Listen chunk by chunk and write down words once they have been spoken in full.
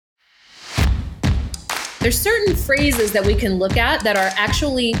There's certain phrases that we can look at that are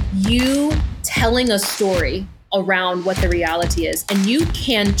actually you telling a story around what the reality is. And you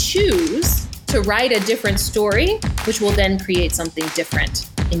can choose to write a different story, which will then create something different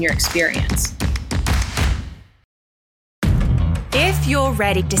in your experience. If you're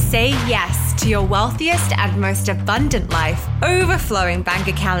ready to say yes to your wealthiest and most abundant life, overflowing bank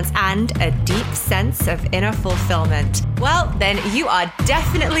accounts, and a deep sense of inner fulfillment, well, then you are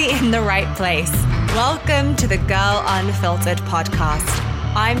definitely in the right place. Welcome to the Girl Unfiltered podcast.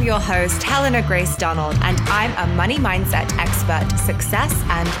 I'm your host, Helena Grace Donald, and I'm a money mindset expert, success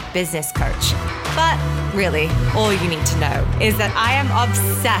and business coach. But really, all you need to know is that I am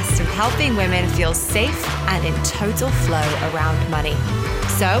obsessed with helping women feel safe and in total flow around money.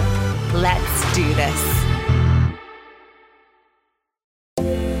 So let's do this.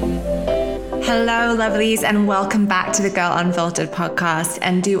 Hello, lovelies, and welcome back to the Girl Unfiltered podcast.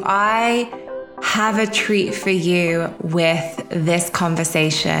 And do I have a treat for you with this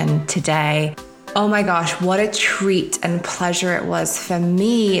conversation today? Oh my gosh, what a treat and pleasure it was for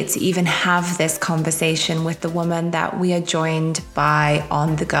me to even have this conversation with the woman that we are joined by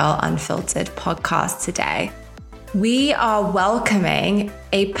on the Girl Unfiltered podcast today. We are welcoming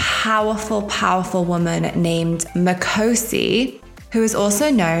a powerful, powerful woman named Makhosi, who is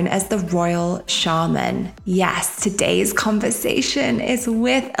also known as the Royal Shaman. Yes, today's conversation is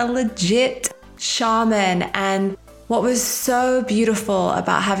with a legit shaman. And what was so beautiful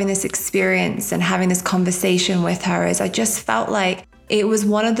about having this experience and having this conversation with her is I just felt like it was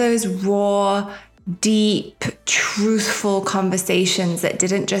one of those raw, deep, truthful conversations that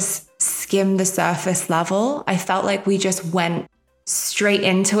didn't just skim the surface level. I felt like we just went straight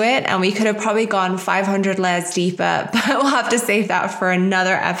into it, and we could have probably gone 500 layers deeper, but we'll have to save that for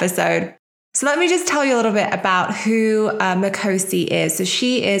another episode. So let me just tell you a little bit about who Makhosi is. So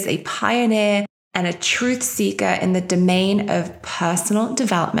she is a pioneer and a truth seeker in the domain of personal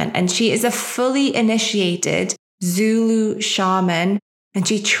development. And she is a fully initiated Zulu shaman, and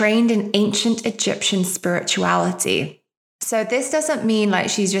she trained in ancient Egyptian spirituality. So this doesn't mean like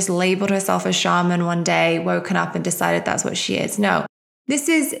she's just labeled herself a shaman one day, woken up and decided that's what she is. No, this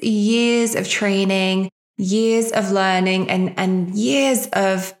is years of training, years of learning, and years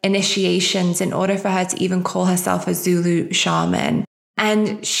of initiations in order for her to even call herself a Zulu shaman.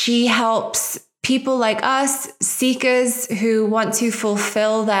 And she helps people like us, seekers who want to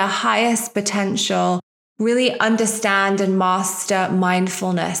fulfill their highest potential, really understand and master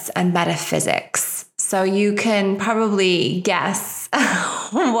mindfulness and metaphysics. So you can probably guess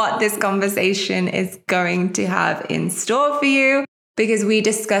what this conversation is going to have in store for you, because we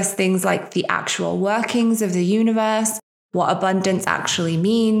discuss things like the actual workings of the universe, what abundance actually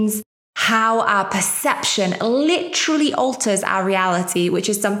means, how our perception literally alters our reality, which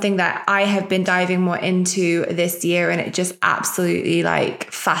is something that I have been diving more into this year, and it just absolutely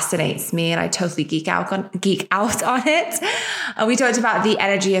like fascinates me, and I totally geek out on it. We talked about the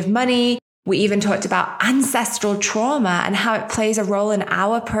energy of money. We even talked about ancestral trauma and how it plays a role in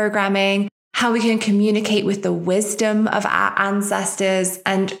our programming, how we can communicate with the wisdom of our ancestors,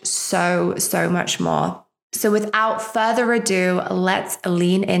 and so much more. So without further ado, let's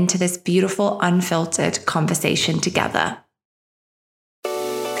lean into this beautiful, unfiltered conversation together.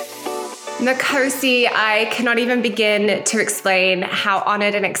 Makhosi, I cannot even begin to explain how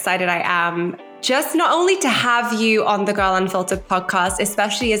honored and excited I am just not only to have you on the Girl Unfiltered podcast,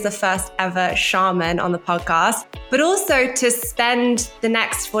 especially as the first ever shaman on the podcast, but also to spend the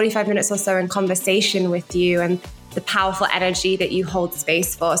next 45 minutes or so in conversation with you and the powerful energy that you hold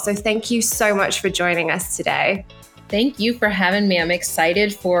space for. So thank you so much for joining us today. Thank you for having me. I'm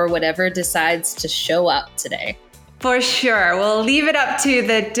excited for whatever decides to show up today. For sure. We'll leave it up to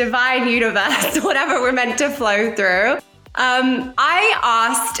the divine universe, whatever we're meant to flow through. I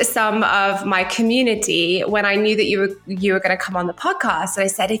asked some of my community when I knew that you were going to come on the podcast. And I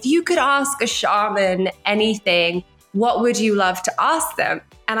said, if you could ask a shaman anything, what would you love to ask them?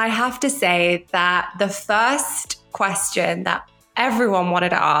 And I have to say that the first question that everyone wanted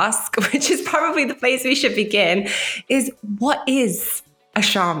to ask, which is probably the place we should begin, is what is a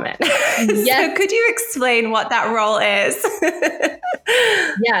shaman? Yes. So could you explain what that role is?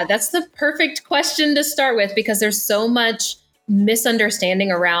 Yeah, that's the perfect question to start with, because there's so much misunderstanding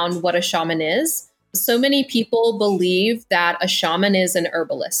around what a shaman is. So many people believe that a shaman is an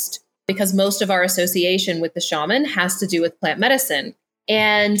herbalist, because most of our association with the shaman has to do with plant medicine.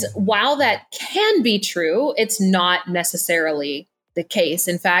 And while that can be true, it's not necessarily the case.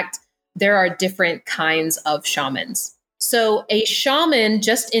 In fact, there are different kinds of shamans. So a shaman,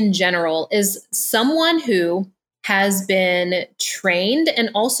 just in general, is someone who has been trained and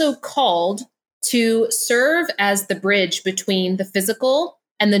also called to serve as the bridge between the physical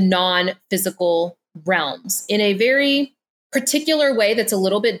and the non-physical realms in a very particular way that's a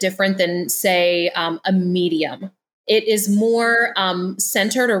little bit different than, say, a medium. It is more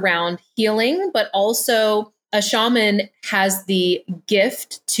centered around healing, but also a shaman has the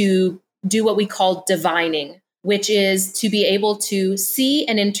gift to do what we call divining, which is to be able to see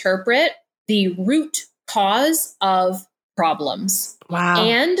and interpret the root cause of problems. Wow.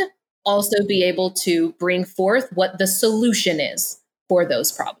 And also be able to bring forth what the solution is for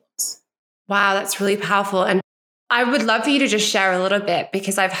those problems. Wow, that's really powerful. And I would love for you to just share a little bit,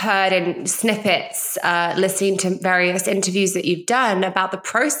 because I've heard in snippets, listening to various interviews that you've done about the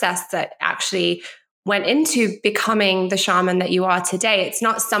process that actually went into becoming the shaman that you are today. It's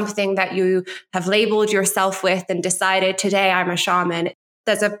not something that you have labeled yourself with and decided, today I'm a shaman.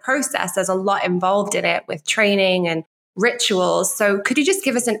 There's a process, there's a lot involved in it with training and rituals. So could you just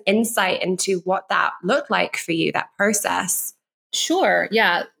give us an insight into what that looked like for you, that process? Sure.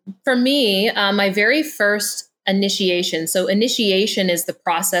 Yeah. For me, my very first initiation. So initiation is the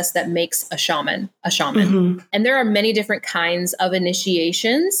process that makes a shaman a shaman. Mm-hmm. And there are many different kinds of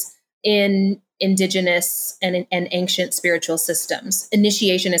initiations in indigenous and ancient spiritual systems.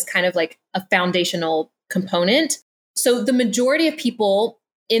 Initiation is kind of like a foundational component. So the majority of people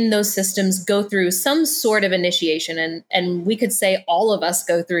in those systems go through some sort of initiation. And we could say all of us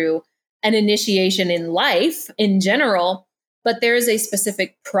go through an initiation in life in general, but there is a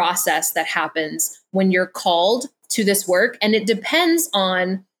specific process that happens when you're called to this work. And it depends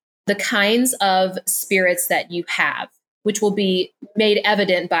on the kinds of spirits that you have, which will be made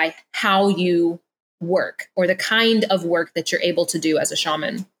evident by how you work or the kind of work that you're able to do as a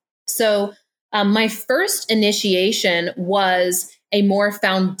shaman. So my first initiation was a more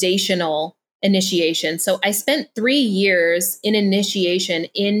foundational initiation. So I spent 3 years in initiation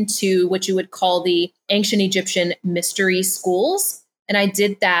into what you would call the ancient Egyptian mystery schools. And I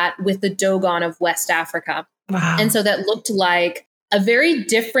did that with the Dogon of West Africa. Wow. And so that looked like a very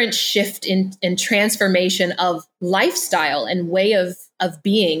different shift in transformation of lifestyle and way of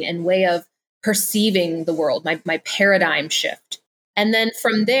being and way of perceiving the world, my paradigm shift. And then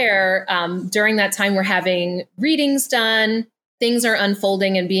from there, during that time, we're having readings done. Things are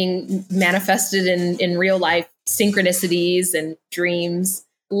unfolding and being manifested in real life. Synchronicities and dreams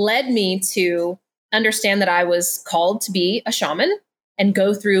led me to understand that I was called to be a shaman and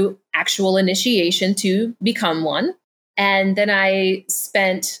go through actual initiation to become one. And then I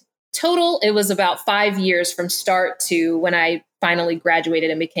spent total, it was about 5 years from start to when I finally graduated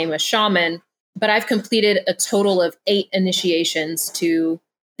and became a shaman. But I've completed a total of 8 initiations to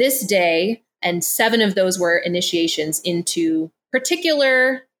this day. And 7 of those were initiations into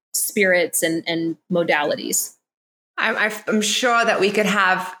particular spirits and modalities. I'm sure that we could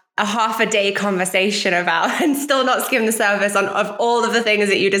have a half a day conversation about and still not skim the surface of all of the things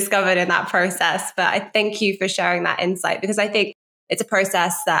that you discovered in that process. But I thank you for sharing that insight, because I think it's a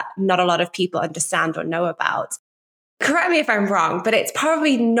process that not a lot of people understand or know about. Correct me if I'm wrong, but it's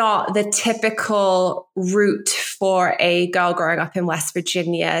probably not the typical route for a girl growing up in West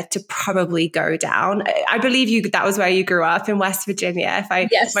Virginia to probably go down. I believe that was where you grew up, in West Virginia,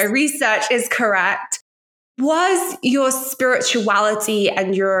 if my research is correct. Was your spirituality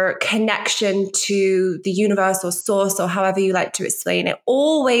and your connection to the universe or source, or however you like to explain it,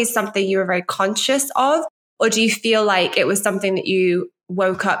 always something you were very conscious of? Or do you feel like it was something that you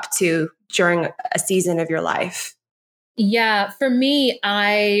woke up to during a season of your life? Yeah, for me,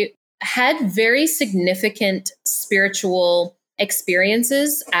 I had very significant spiritual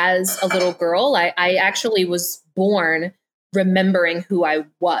experiences as a little girl. I actually was born remembering who I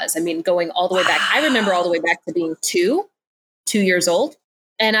was. I mean, going all the way back. I remember all the way back to being 2 years old.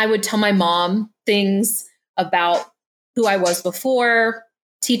 And I would tell my mom things about who I was before,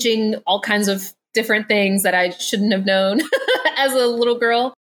 teaching all kinds of different things that I shouldn't have known as a little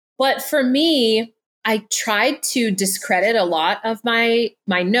girl. But for me, I tried to discredit a lot of my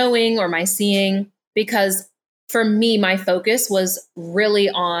knowing or my seeing, because for me, my focus was really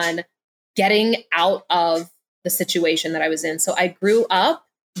on getting out of the situation that I was in. So I grew up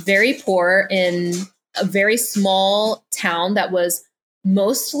very poor in a very small town that was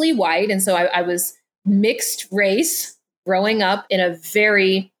mostly white. And so I was mixed race growing up in a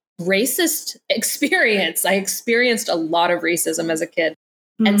very racist experience. I experienced a lot of racism as a kid.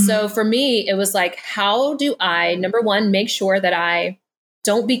 And so for me, it was like, how do I, number one, make sure that I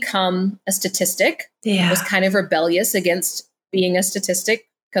don't become a statistic? Yeah. I was kind of rebellious against being a statistic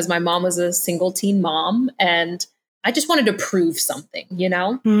because my mom was a single teen mom and I just wanted to prove something, you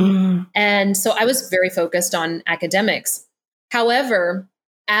know? And so I was very focused on academics. However,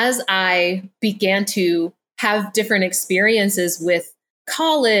 as I began to have different experiences with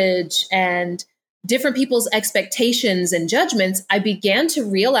college and different people's expectations and judgments, I began to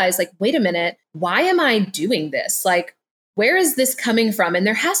realize, like, wait a minute, why am I doing this? Like, where is this coming from? And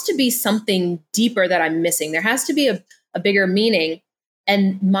there has to be something deeper that I'm missing. There has to be a bigger meaning.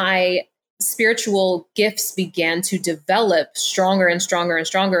 And my spiritual gifts began to develop stronger and stronger and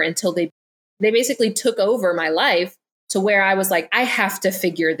stronger until they basically took over my life, to where I was like, I have to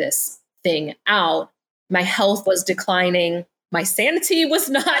figure this thing out. My health was declining. My sanity was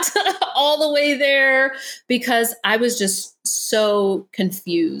not all the way there, because I was just so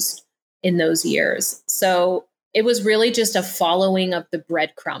confused in those years. So it was really just a following of the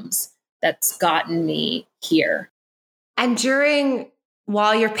breadcrumbs that's gotten me here. And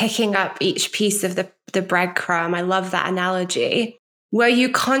while you're picking up each piece of the breadcrumb, I love that analogy, were you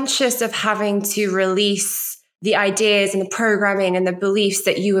conscious of having to release the ideas and the programming and the beliefs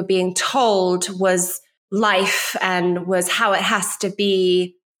that you were being told was life and was how it has to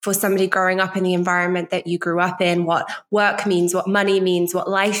be for somebody growing up in the environment that you grew up in, what work means, what money means, what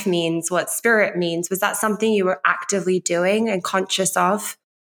life means, what spirit means? Was that something you were actively doing and conscious of?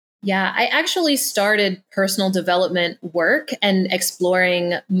 Yeah, I actually started personal development work and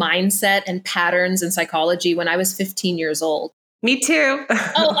exploring mindset and patterns and psychology when I was 15 years old. Me too.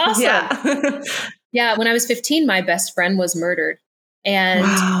 Oh, awesome. Yeah. Yeah, when I was 15, my best friend was murdered. And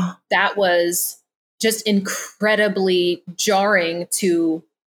wow. That was just incredibly jarring to,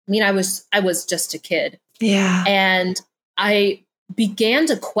 I mean, I was just a kid. Yeah. And I began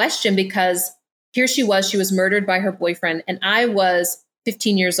to question, because here she was murdered by her boyfriend. And I was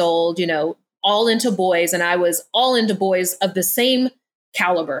 15 years old, all into boys. And I was all into boys of the same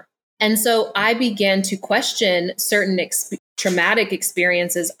caliber. And so I began to question certain traumatic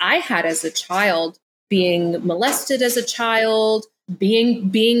experiences I had as a child, being molested as a child,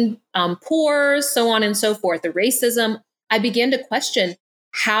 being poor, so on and so forth, the racism. I began to question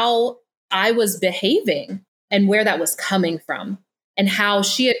how I was behaving and where that was coming from, and how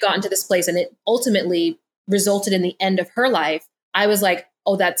she had gotten to this place, and it ultimately resulted in the end of her life. I was like,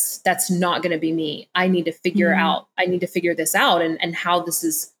 oh, that's not going to be me. I need to figure this out, and how this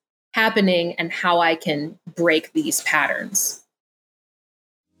is happening and how I can break these patterns.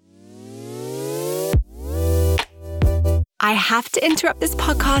 I have to interrupt this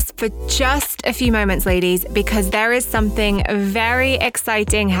podcast for just a few moments, ladies, because there is something very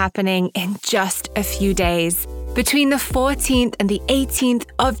exciting happening in just a few days. Between the 14th and the 18th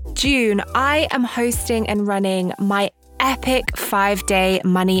of June, I am hosting and running my epic 5-day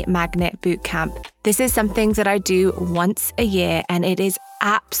Money Magnet Bootcamp. This is something that I do once a year, and it is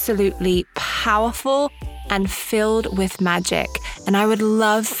absolutely powerful and filled with magic. And I would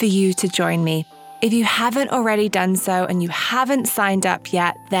love for you to join me. If you haven't already done so and you haven't signed up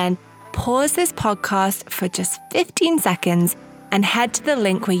yet, then pause this podcast for just 15 seconds and head to the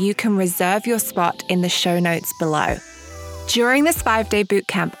link where you can reserve your spot in the show notes below. During this 5-day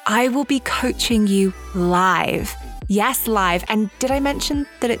bootcamp, I will be coaching you live. Yes, live. And did I mention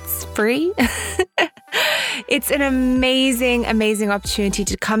that it's free? It's an amazing, amazing opportunity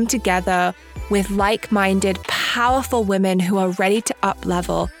to come together with like-minded, powerful women who are ready to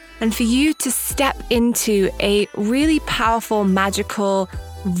up-level, and for you to step into a really powerful, magical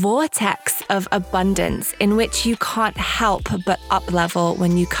vortex of abundance in which you can't help but up-level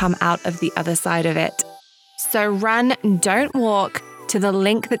when you come out of the other side of it. So run, don't walk, to the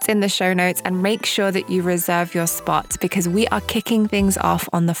link that's in the show notes and make sure that you reserve your spot, because we are kicking things off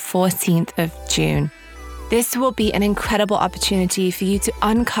on the 14th of June. This will be an incredible opportunity for you to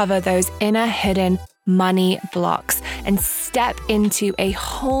uncover those inner hidden money blocks and step into a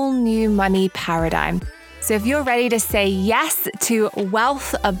whole new money paradigm. So if you're ready to say yes to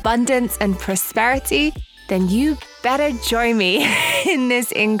wealth, abundance, and prosperity, then you better join me in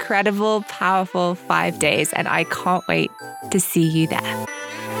this incredible, powerful 5 days. And I can't wait to see you there.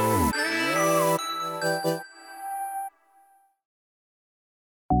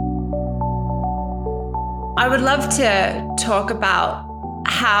 I would love to talk about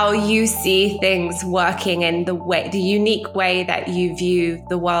how you see things working in the unique way that you view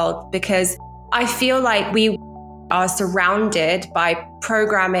the world, because I feel like we are surrounded by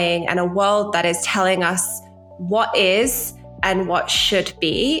programming and a world that is telling us what is and what should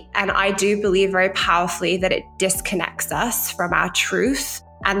be. And I do believe very powerfully that it disconnects us from our truth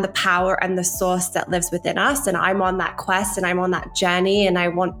and the power and the source that lives within us. And I'm on that quest and I'm on that journey, and I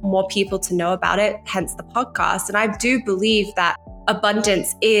want more people to know about it, hence the podcast. And I do believe that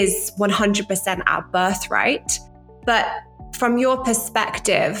abundance is 100% our birthright. But from your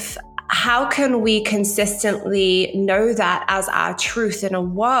perspective, how can we consistently know that as our truth in a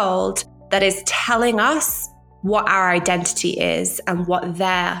world that is telling us what our identity is and what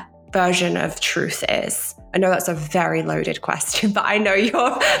their version of truth is? I know that's a very loaded question, but I know you're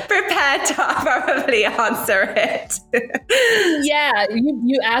prepared to probably answer it. Yeah,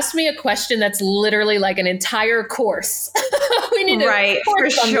 you asked me a question that's literally like an entire course. We need right, for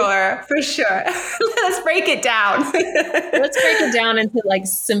sure. Let's break it down. Let's break it down into like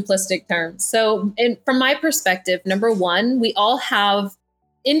simplistic terms. So, from my perspective, number one, we all have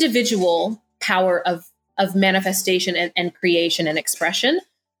individual power of manifestation and creation and expression,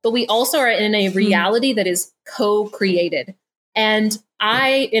 but we also are in a reality that is co-created. And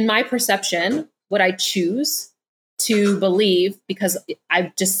in my perception, what I choose to believe, because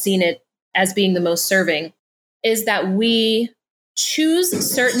I've just seen it as being the most serving, is that we choose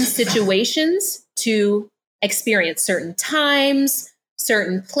certain situations to experience, certain times,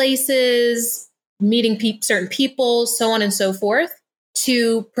 certain places, meeting certain people, so on and so forth,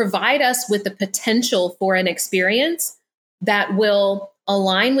 to provide us with the potential for an experience that will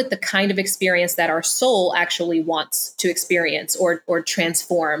align with the kind of experience that our soul actually wants to experience or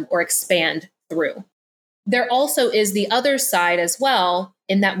transform or expand through. There also is the other side as well,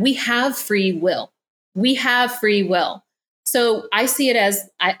 in that we have free will. We have free will. So I see it as,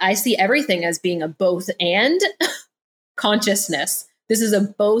 I see everything as being a both and consciousness. This is a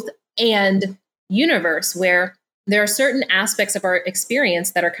both and universe where there are certain aspects of our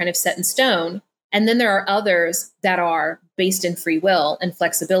experience that are kind of set in stone. And then there are others that are based in free will and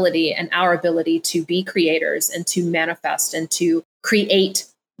flexibility and our ability to be creators and to manifest and to create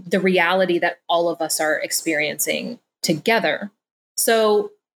the reality that all of us are experiencing together.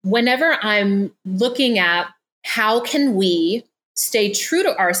 So whenever I'm looking at how can we stay true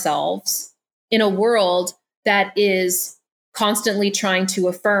to ourselves in a world that is constantly trying to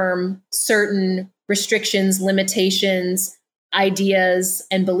affirm certain restrictions, limitations, ideas,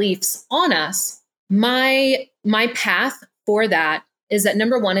 and beliefs on us, my path for that is that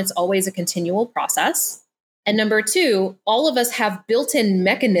number one, it's always a continual process. And number two, all of us have built-in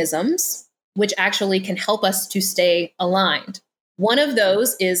mechanisms which actually can help us to stay aligned. One of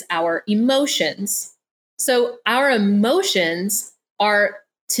those is our emotions. So our emotions are,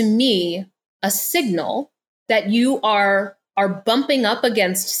 to me, a signal that you are bumping up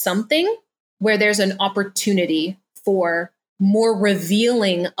against something where there's an opportunity for more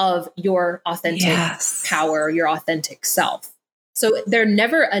revealing of your authentic power, your authentic self. So they're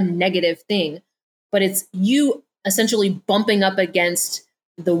never a negative thing, but it's you essentially bumping up against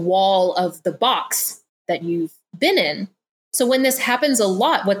the wall of the box that you've been in. So when this happens a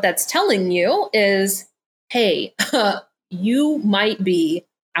lot, what that's telling you is, hey, you might be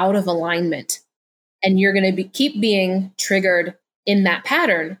out of alignment and you're going to keep being triggered in that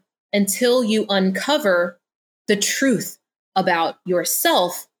pattern until you uncover the truth about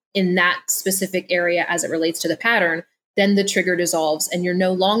yourself in that specific area as it relates to the pattern. Then the trigger dissolves and you're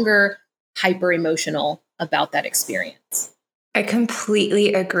no longer hyper emotional about that experience. I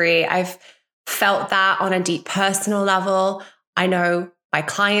completely agree. I've felt that on a deep personal level. I know my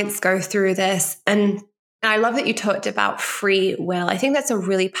clients go through this. And I love that you talked about free will. I think that's a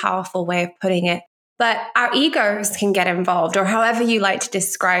really powerful way of putting it. But our egos can get involved, or however you like to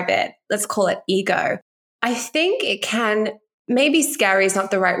describe it. Let's call it ego. I think it can, maybe scary is not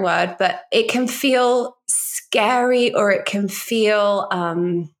the right word, but it can feel scary, or it can feel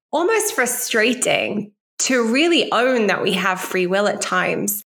almost frustrating to really own that we have free will at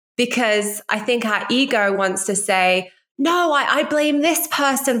times. Because I think our ego wants to say, no, I blame this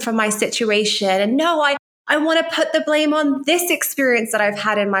person for my situation. And no, I want to put the blame on this experience that I've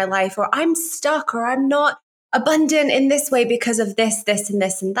had in my life, or I'm stuck, or I'm not abundant in this way because of this, this, and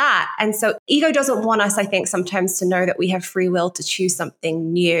this, and that. And so ego doesn't want us, I think, sometimes to know that we have free will to choose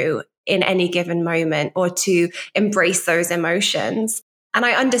something new in any given moment or to embrace those emotions. And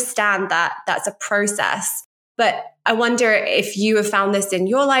I understand that that's a process. But I wonder if you have found this in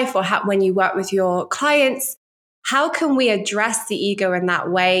your life, or when you work with your clients, how can we address the ego in that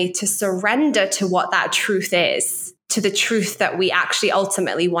way to surrender to what that truth is, to the truth that we actually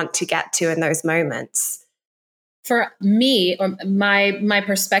ultimately want to get to in those moments? For me, or my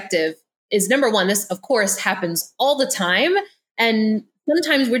perspective is, number one, this of course happens all the time. And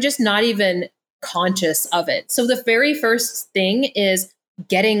sometimes we're just not even conscious of it. So the very first thing is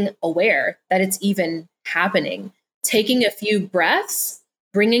getting aware that it's even happening, taking a few breaths,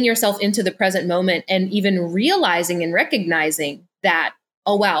 bringing yourself into the present moment, and even realizing and recognizing that,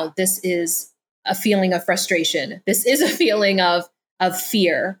 oh, wow, this is a feeling of frustration. This is a feeling of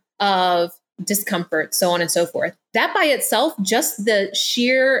fear, of discomfort, so on and so forth. That by itself, just the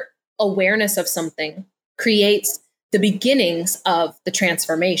sheer awareness of something creates the beginnings of the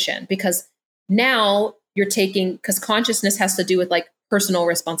transformation, because now you're taking, because consciousness has to do with like personal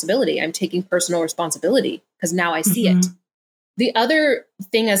responsibility. I'm taking personal responsibility because now I see it. The other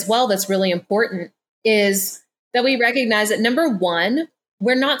thing as well that's really important is that we recognize that, number one,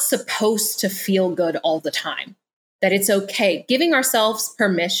 we're not supposed to feel good all the time, that it's okay. Giving ourselves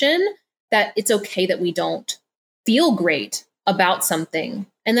permission that it's okay that we don't feel great about something.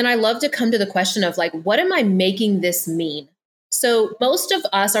 And then I love to come to the question of like, what am I making this mean? So most of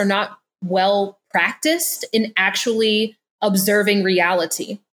us are not well practiced in actually observing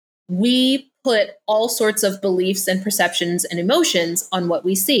reality. We put all sorts of beliefs and perceptions and emotions on what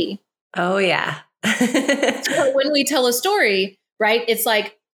we see. Oh, yeah. So when we tell a story, right, it's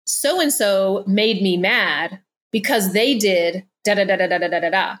like, so-and-so made me mad because they did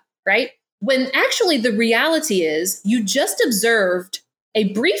da-da-da-da-da-da-da-da, right? When actually the reality is you just observed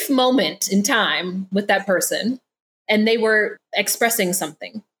a brief moment in time with that person and they were expressing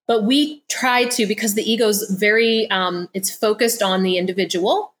something. But we try to, because the ego's very, it's focused on the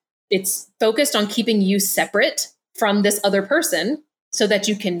individual. It's focused on keeping you separate from this other person so that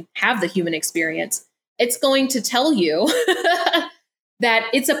you can have the human experience. It's going to tell you that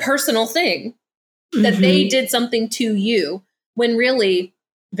it's a personal thing, that they did something to you, when really,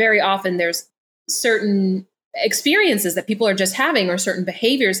 very often there's certain experiences that people are just having, or certain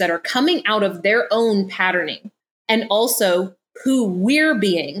behaviors that are coming out of their own patterning, and also who we're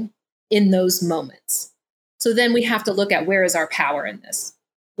being in those moments. So then we have to look at, where is our power in this?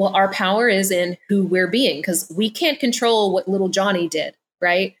 Well, our power is in who we're being, because we can't control what little Johnny did,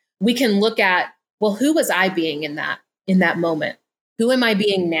 right? We can look at, well, who was I being in that moment? Who am I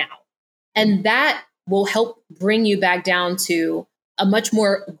being now? And that will help bring you back down to a much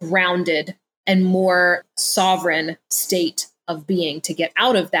more grounded and more sovereign state of being, to get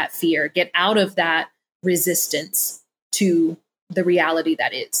out of that fear, get out of that resistance to the reality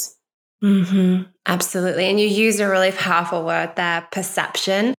that is. Absolutely. And you use a really powerful word there,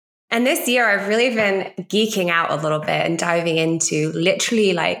 perception. And this year, I've really been geeking out a little bit and diving into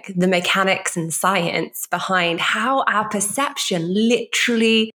literally like the mechanics and science behind how our perception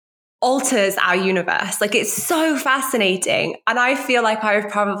literally alters our universe. Like, it's so fascinating. And I feel like I've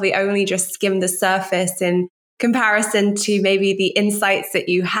probably only just skimmed the surface in comparison to maybe the insights that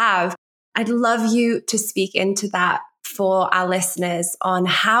you have. I'd love you to speak into that for our listeners on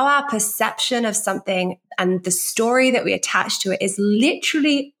how our perception of something and the story that we attach to it is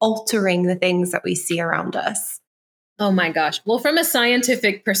literally altering the things that we see around us. Oh my gosh. Well, from a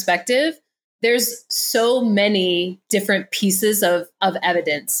scientific perspective, there's so many different pieces of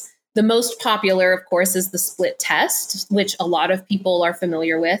evidence. The most popular, of course, is the split test, which a lot of people are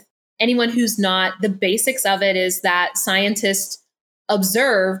familiar with. Anyone who's not, the basics of it is that scientists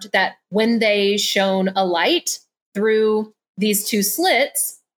observed that when they shone a light through these two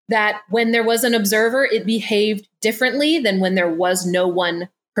slits, that when there was an observer, it behaved differently than when there was no one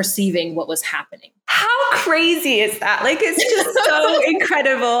perceiving what was happening. How crazy is that? Like, it's just so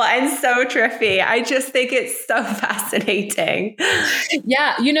incredible and so trippy. I just think it's so fascinating.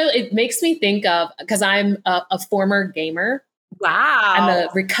 Yeah. It makes me think of, because I'm a former gamer. Wow. I'm a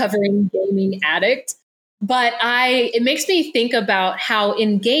recovering gaming addict. But it makes me think about how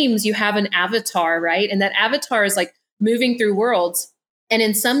in games you have an avatar, right? And that avatar is like moving through worlds. And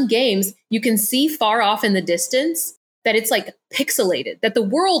in some games, you can see far off in the distance that it's like pixelated, that the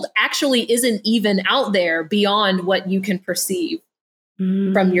world actually isn't even out there beyond what you can perceive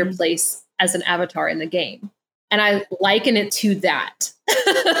from your place as an avatar in the game. And I liken it to that.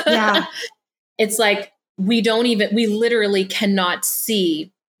 Yeah. It's like we literally cannot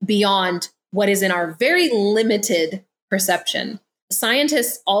see beyond what is in our very limited perception.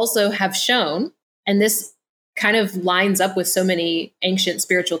 Scientists also have shown, and this kind of lines up with so many ancient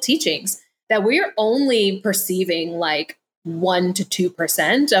spiritual teachings, that we're only perceiving like 1% to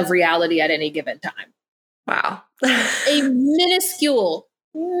 2% of reality at any given time. Wow. A minuscule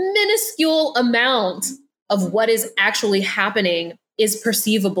amount of what is actually happening is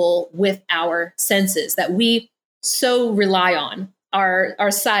perceivable with our senses that we so rely on.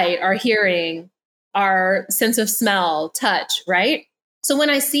 Our sight, our hearing, our sense of smell, touch, right? So when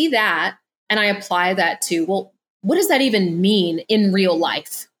I see that and I apply that to, well, what does that even mean in real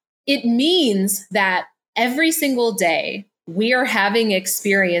life? It means that every single day we are having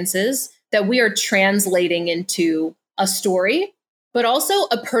experiences that we are translating into a story, but also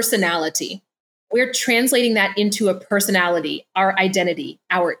a personality. We're translating that into a personality, our identity,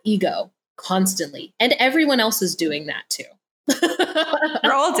 our ego, constantly. And everyone else is doing that too.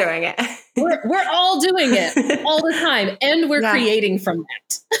 We're all doing it. we're all doing it all the time. And we're creating from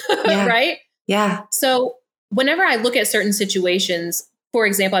that, right? Yeah. So whenever I look at certain situations, for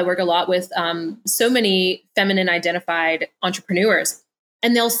example, I work a lot with so many feminine identified entrepreneurs,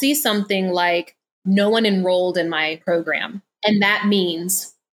 and they'll see something like, no one enrolled in my program. And that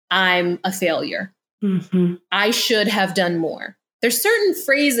means I'm a failure. Mm-hmm. I should have done more. There's certain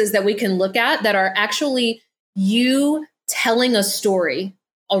phrases that we can look at that are actually you telling a story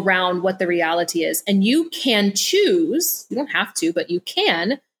around what the reality is. And you can choose, you don't have to, but you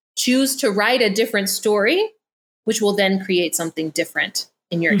can choose to write a different story, which will then create something different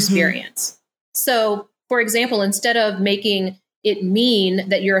in your experience. So, for example, instead of making it mean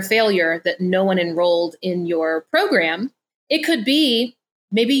that you're a failure, that no one enrolled in your program, it could be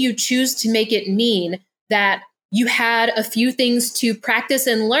maybe you choose to make it mean that you had a few things to practice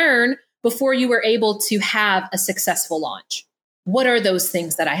and learn before you were able to have a successful launch. What are those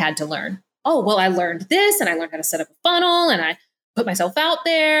things that I had to learn? Oh, well, I learned this, and I learned how to set up a funnel, and I put myself out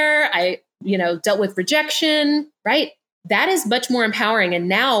there. I, dealt with rejection, right? That is much more empowering. And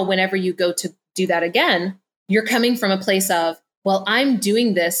now whenever you go to do that again, you're coming from a place of, well, I'm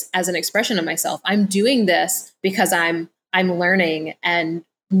doing this as an expression of myself. I'm doing this because I'm learning and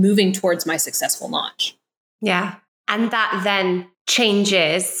moving towards my successful launch. Yeah. And that then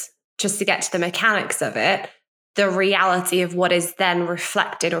changes, just to get to the mechanics of it, the reality of what is then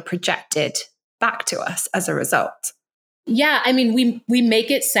reflected or projected back to us as a result. Yeah. I mean, we make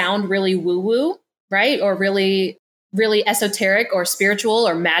it sound really woo-woo, right? Or really, really esoteric or spiritual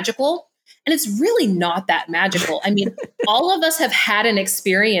or magical. And it's really not that magical. I mean, all of us have had an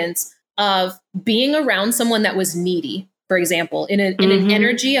experience of being around someone that was needy, for example, in an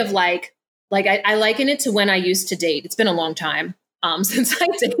energy of like I liken it to when I used to date. It's been a long time since I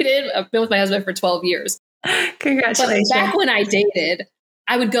dated. I've been with my husband for 12 years. Congratulations. But back when I dated,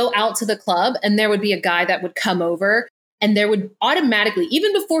 I would go out to the club and there would be a guy that would come over, and there would automatically,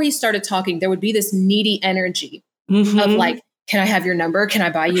 even before he started talking, there would be this needy energy of like, can I have your number? Can I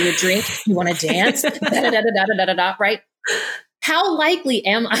buy you a drink? You want to dance? Right? How likely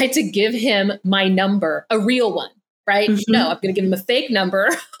am I to give him my number, a real one? Right? No, I'm going to give him a fake number.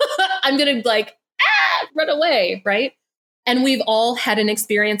 I'm going to run away. Right? And we've all had an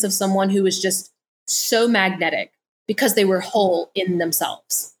experience of someone who was just so magnetic because they were whole in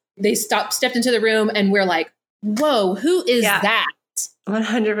themselves. They stepped into the room and we're like, whoa, who is that?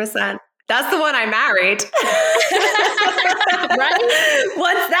 100%. That's the one I married. Right?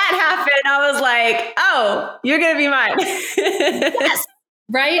 Once that happened, I was like, oh, you're going to be mine. Yes.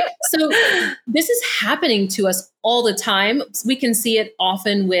 Right? So this is happening to us all the time. We can see it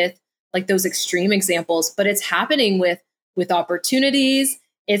often with like those extreme examples, but it's happening with opportunities.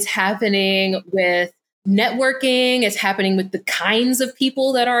 It's happening with networking. It's happening with the kinds of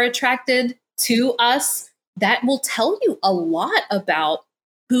people that are attracted to us. That will tell you a lot about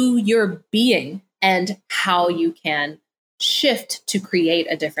who you're being and how you can shift to create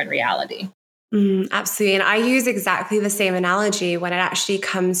a different reality. Absolutely. And I use exactly the same analogy when it actually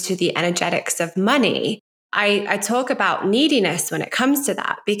comes to the energetics of money. I talk about neediness when it comes to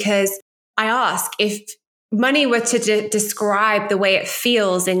that, because I ask, if money were to describe the way it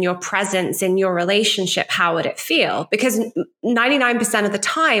feels in your presence, in your relationship, how would it feel? Because 99% of the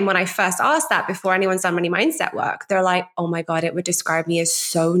time when I first asked that, before anyone's done money mindset work, they're like, oh my God, it would describe me as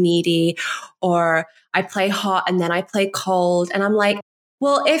so needy, or I play hot and then I play cold. And I'm like,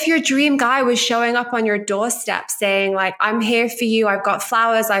 well, if your dream guy was showing up on your doorstep saying like, I'm here for you, I've got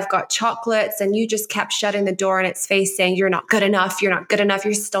flowers, I've got chocolates, and you just kept shutting the door in its face saying, you're not good enough, you're not good enough,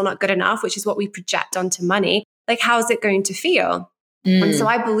 you're still not good enough, which is what we project onto money. Like, how's it going to feel? And so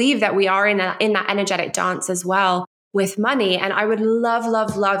I believe that we are in that energetic dance as well with money. And I would love,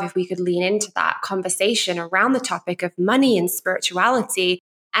 love, love if we could lean into that conversation around the topic of money and spirituality.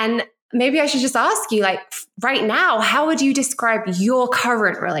 And maybe I should just ask you, like, right now, how would you describe your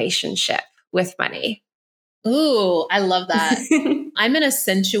current relationship with money? Ooh, I love that. I'm in a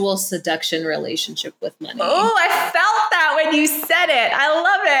sensual seduction relationship with money. Oh, I felt that when you said it. I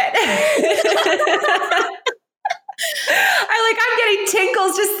love it. I'm getting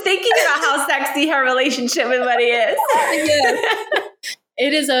tingles just thinking about how sexy her relationship with money is. Yes.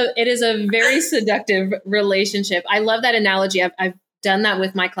 It is a very seductive relationship. I love that analogy. I've done that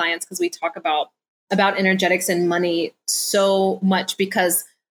with my clients because we talk about energetics and money so much, because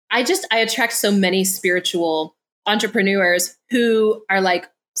I attract so many spiritual entrepreneurs who are like,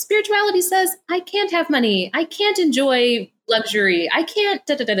 spirituality says I can't have money, I can't enjoy luxury, I can't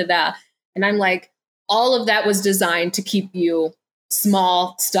And I'm like, all of that was designed to keep you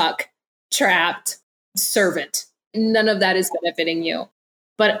small, stuck, trapped, servant. None of that is benefiting you.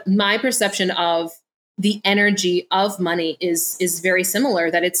 But my perception of the energy of money is very similar,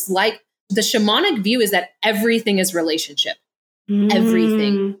 that it's like the shamanic view is that everything is relationship.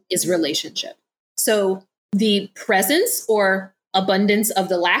 Everything is relationship. So the presence or abundance of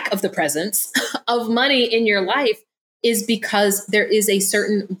the lack of the presence of money in your life is because there is a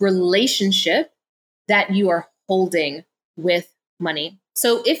certain relationship that you are holding with money.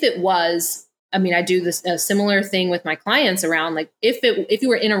 So if it was, I mean, I do this a similar thing with my clients around like, if you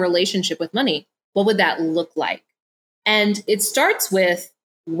were in a relationship with money, what would that look like? And it starts with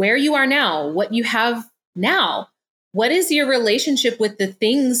where you are now, what you have now. What is your relationship with the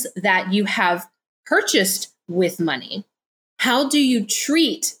things that you have purchased with money? How do you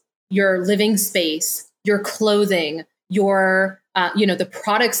treat your living space, your clothing, your, the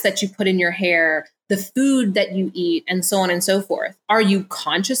products that you put in your hair, the food that you eat, and so on and so forth? Are you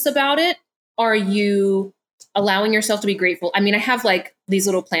conscious about it? Are you allowing yourself to be grateful? I mean, I have like these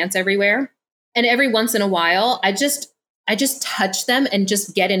little plants everywhere, and every once in a while, I just touch them and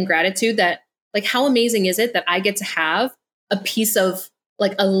just get in gratitude that, like, how amazing is it that I get to have a piece of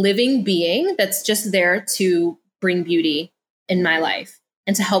like a living being that's just there to bring beauty in my life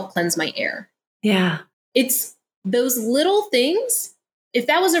and to help cleanse my air. Yeah. It's those little things. If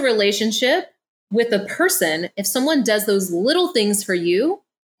that was a relationship with a person, if someone does those little things for you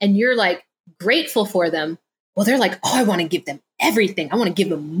and you're like grateful for them, well, they're like, oh, I want to give them everything. I want to give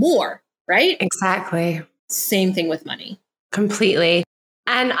them more, right? Exactly. Same thing with money. Completely.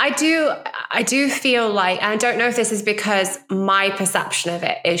 And I do feel like, and I don't know if this is because my perception of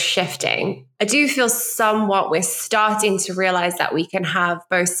it is shifting. I do feel somewhat we're starting to realize that we can have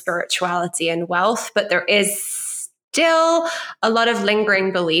both spirituality and wealth, but there is still a lot of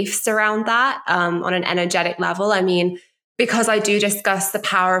lingering beliefs around that on an energetic level. I mean, because I do discuss the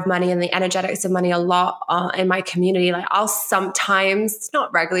power of money and the energetics of money a lot in my community, like I'll sometimes,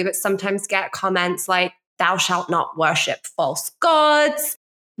 not regularly, but sometimes get comments like, "Thou shalt not worship false gods.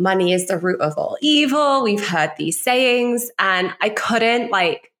 Money is the root of all evil." We've heard these sayings, and I couldn't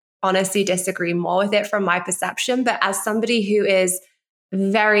honestly disagree more with it from my perception. But as somebody who is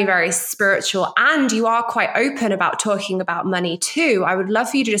very, very spiritual, and you are quite open about talking about money too, I would love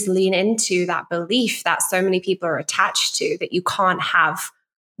for you to just lean into that belief that so many people are attached to, that you can't have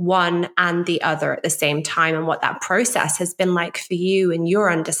one and the other at the same time, and what that process has been like for you and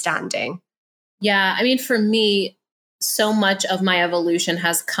your understanding. Yeah. I mean, for me, so much of my evolution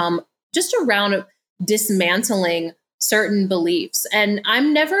has come just around dismantling certain beliefs. And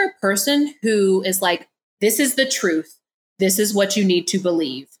I'm never a person who is like, this is the truth. This is what you need to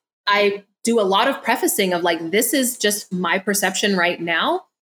believe. I do a lot of prefacing of like, this is just my perception right now.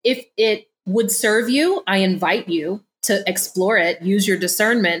 If it would serve you, I invite you to explore it, use your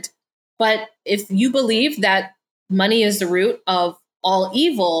discernment. But if you believe that money is the root of all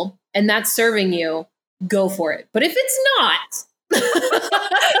evil, and that's serving you, go for it. But if it's not,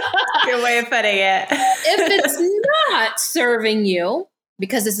 good way of putting it. If it's not serving you,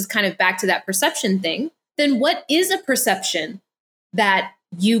 because this is kind of back to that perception thing, then what is a perception that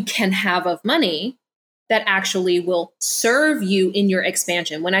you can have of money that actually will serve you in your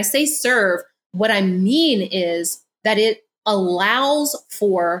expansion? When I say serve, what I mean is that it allows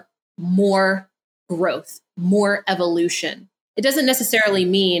for more growth, more evolution. It doesn't necessarily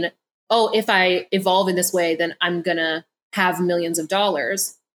mean, oh, if I evolve in this way, then I'm going to have millions of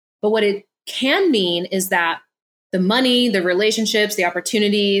dollars. But what it can mean is that the money, the relationships, the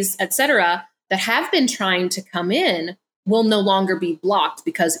opportunities, etc., that have been trying to come in will no longer be blocked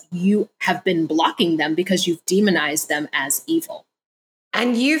because you have been blocking them because you've demonized them as evil.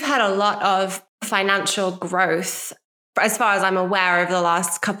 And you've had a lot of financial growth, as far as I'm aware, over the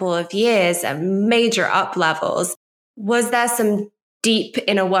last couple of years, at major up levels. Was there some deep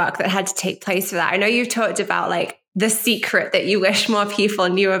inner work that had to take place for that? I know you've talked about the secret that you wish more people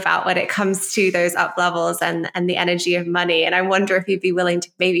knew about when it comes to those up levels and the energy of money. And I wonder if you'd be willing to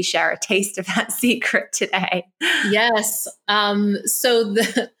maybe share a taste of that secret today. Yes. I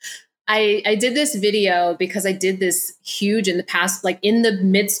did this video because I did this huge in the past, like in the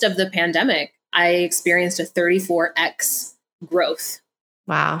midst of the pandemic, I experienced a 34x growth.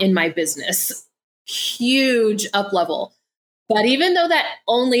 Wow. In my business. Huge up level. But even though that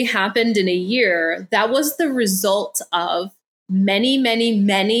only happened in a year, that was the result of many, many,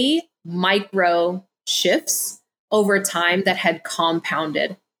 many micro shifts over time that had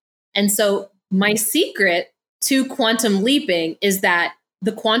compounded. And so my secret to quantum leaping is that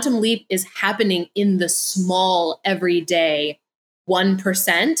the quantum leap is happening in the small, everyday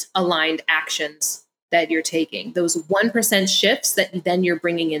 1% aligned actions that you're taking, those 1% shifts that then you're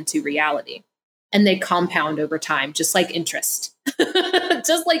bringing into reality. and they compound over time, just like interest,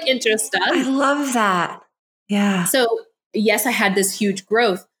 just like interest does. I love that. Yeah. So yes, I had this huge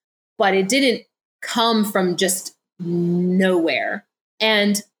growth, but it didn't come from just nowhere.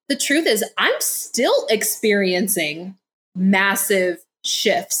 And the truth is, I'm still experiencing massive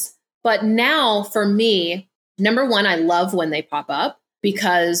shifts. But now for me, number one, I love when they pop up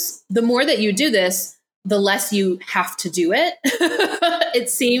because the more that you do this, the less you have to do it. It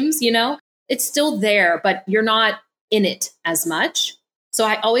seems, it's still there, but you're not in it as much. So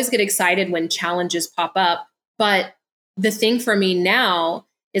I always get excited when challenges pop up. But the thing for me now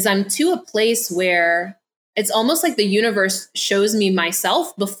is I'm to a place where it's almost like the universe shows me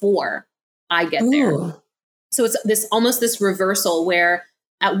myself before I get there. So it's this reversal where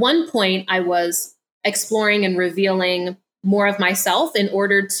at one point I was exploring and revealing more of myself in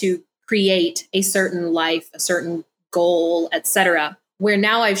order to create a certain life, a certain goal, etc. Where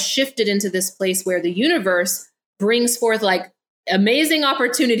now I've shifted into this place where the universe brings forth like amazing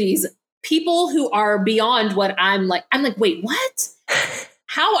opportunities, people who are beyond what I'm like, wait, what?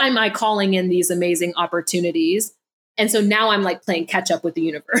 How am I calling in these amazing opportunities? And so now I'm like playing catch up with the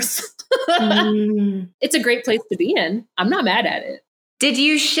universe. It's a great place to be in. I'm not mad at it. Did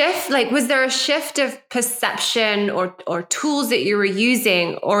you shift? Like, was there a shift of perception or tools that you were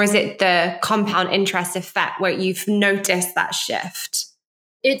using? Or is it the compound interest effect where you've noticed that shift?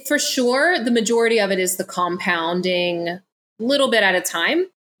 It for sure, the majority of it is the compounding a little bit at a time.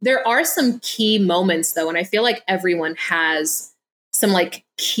 There are some key moments though, and I feel like everyone has some like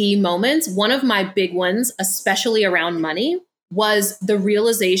key moments. One of my big ones, especially around money, was the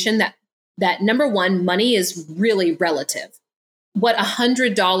realization that number one, money is really relative. What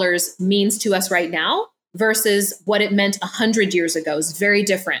 $100 means to us right now versus what it meant 100 years ago is very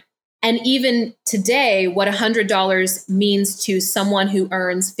different. And even today, what $100 means to someone who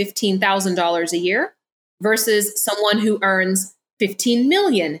earns $15,000 a year versus someone who earns $15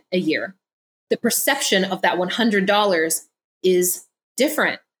 million a year. The perception of that $100 is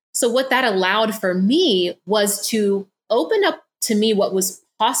different. So what that allowed for me was to open up to me what was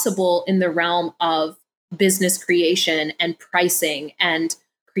possible in the realm of business creation and pricing and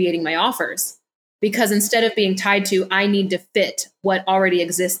creating my offers. Because instead of being tied to, I need to fit what already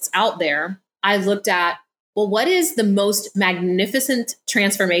exists out there, I looked at, well, what is the most magnificent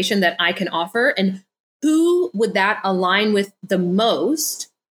transformation that I can offer? And who would that align with the most?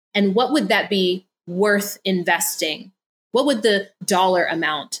 And what would that be worth investing? What would the dollar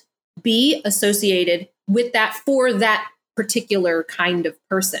amount be associated with that for that particular kind of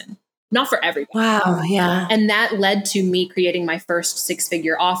person? Not for everyone. Wow, yeah. And that led to me creating my first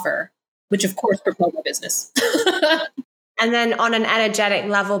 6-figure offer, which of course propelled my business. And then on an energetic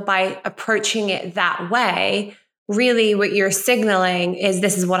level, by approaching it that way, really what you're signaling is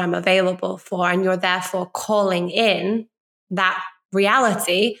this is what I'm available for. And you're therefore calling in that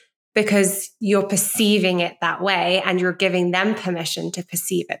reality because you're perceiving it that way and you're giving them permission to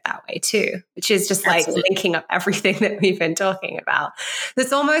perceive it that way too, which is just like linking up everything that we've been talking about.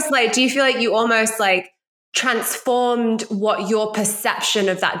 It's almost like, do you feel like you almost like transformed what your perception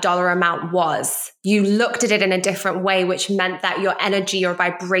of that dollar amount was? You looked at it in a different way, which meant that your energy, your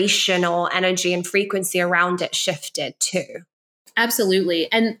vibrational energy and frequency around it shifted too.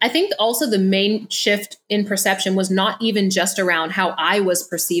 Absolutely. And I think also the main shift in perception was not even just around how I was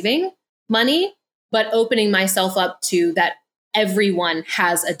perceiving money, but opening myself up to that everyone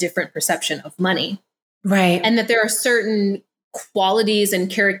has a different perception of money. Right. And that there are certain qualities and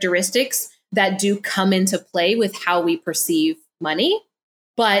characteristics that do come into play with how we perceive money.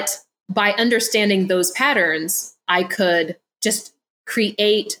 But by understanding those patterns, I could just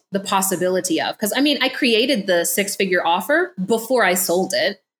create the possibility of, because I created the 6-figure offer before I sold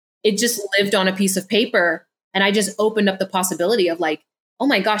it. It just lived on a piece of paper. And I just opened up the possibility of like, oh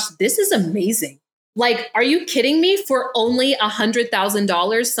my gosh, this is amazing. Like, are you kidding me? For only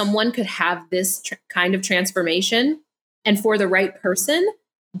 $100,000, someone could have this kind of transformation. And for the right person,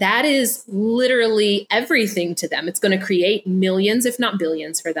 that is literally everything to them. It's going to create millions, if not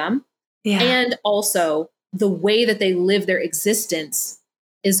billions for them. Yeah. And also the way that they live their existence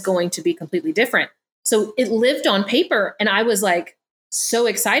is going to be completely different. So it lived on paper. And I was like, so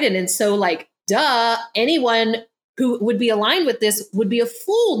excited. And so like, duh, anyone who would be aligned with this would be a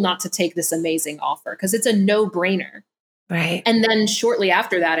fool not to take this amazing offer because it's a no-brainer. Right. And then shortly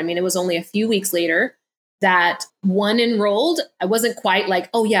after that, it was only a few weeks later that one enrolled. I wasn't quite like,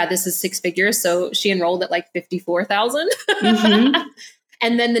 oh yeah, this is 6 figures. So she enrolled at like 54,000. Mm-hmm.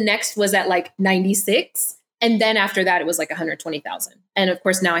 And then the next was at like 96. And then after that, it was like 120,000. And of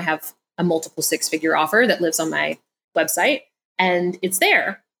course, now I have a multiple 6-figure offer that lives on my website and it's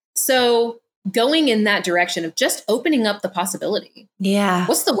there. So going in that direction of just opening up the possibility. Yeah.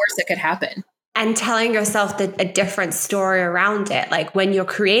 What's the worst that could happen? And telling yourself a different story around it. Like when you're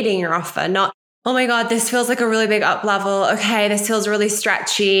creating your offer, not, oh my God, this feels like a really big up level. Okay, this feels really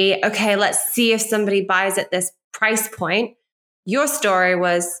stretchy. Okay, let's see if somebody buys at this price point. Your story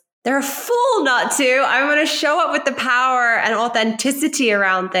was, they're a fool not to. I'm going to show up with the power and authenticity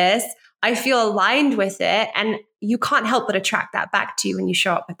around this. I feel aligned with it. And you can't help but attract that back to you when you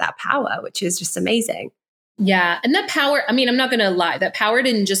show up with that power, which is just amazing. Yeah. And that power, I mean, I'm not going to lie, that power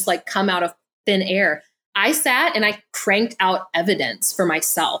didn't just like come out of thin air. I sat and I cranked out evidence for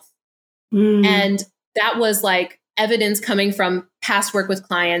myself. And that was like evidence coming from past work with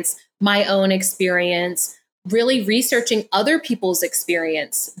clients, my own experience, really researching other people's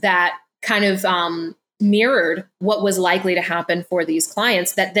experience that kind of mirrored what was likely to happen for these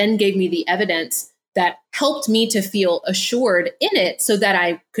clients, that then gave me the evidence that helped me to feel assured in it so that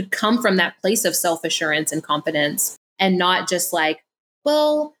I could come from that place of self-assurance and confidence and not just like,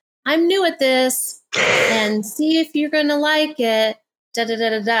 well, I'm new at this and see if you're going to like it. Da, da, da,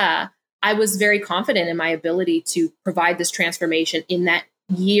 da, da. I was very confident in my ability to provide this transformation in that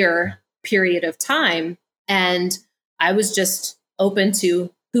year period of time. And I was just open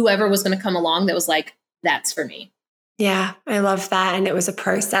to whoever was going to come along that was like, that's for me. Yeah, I love that. And it was a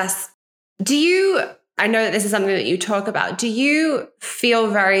process. I know that this is something that you talk about. Do you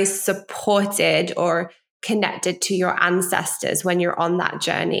feel very supported or connected to your ancestors when you're on that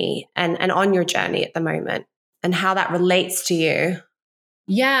journey and on your journey at the moment, and how that relates to you?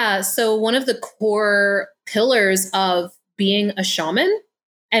 Yeah. So one of the core pillars of being a shaman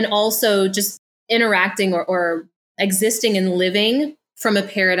and also just interacting or existing and living from a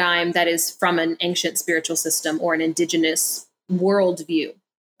paradigm that is from an ancient spiritual system or an indigenous worldview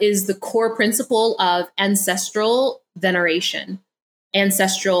is the core principle of ancestral veneration,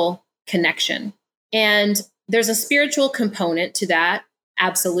 ancestral connection. And there's a spiritual component to that,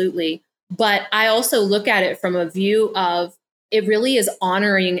 absolutely. But I also look at it from a view of it really is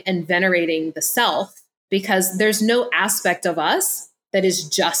honoring and venerating the self, because there's no aspect of us that is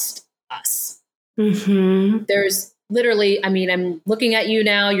just us. Mm-hmm. There's literally, I mean, I'm looking at you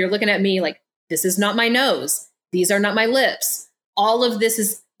now, you're looking at me like, this is not my nose. These are not my lips. All of this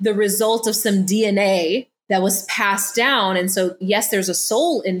is the result of some DNA that was passed down. And so, yes, there's a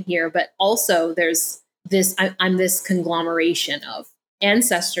soul in here, but also there's this, I'm this conglomeration of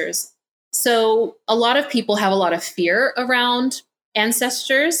ancestors. So a lot of people have a lot of fear around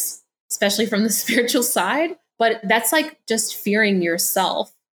ancestors, especially from the spiritual side, but that's like just fearing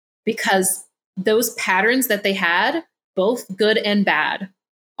yourself, because those patterns that they had, both good and bad,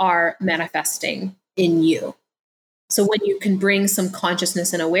 are manifesting in you. So when you can bring some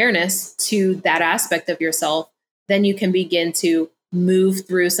consciousness and awareness to that aspect of yourself, then you can begin to move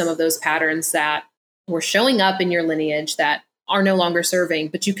through some of those patterns that were showing up in your lineage that are no longer serving.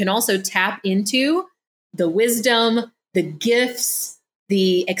 But you can also tap into the wisdom, the gifts,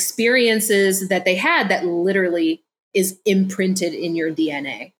 the experiences that they had that literally is imprinted in your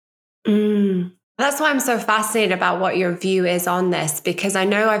DNA. That's why I'm so fascinated about what your view is on this, because I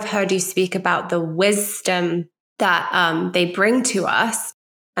know I've heard you speak about the wisdom that they bring to us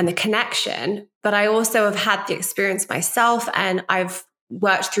and the connection, but I also have had the experience myself, and I've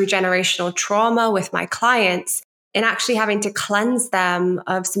worked through generational trauma with my clients in actually having to cleanse them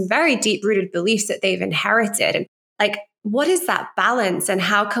of some very deep-rooted beliefs that they've inherited. And like, what is that balance, and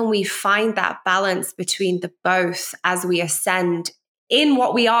how can we find that balance between the both as we ascend in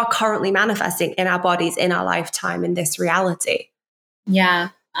what we are currently manifesting in our bodies, in our lifetime, in this reality? Yeah.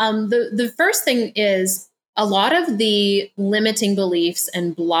 The first thing is a lot of the limiting beliefs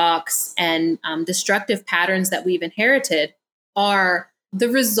and blocks and destructive patterns that we've inherited are the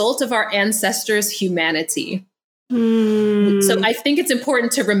result of our ancestors' humanity. So I think it's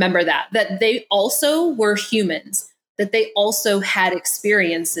important to remember that they also were humans, that they also had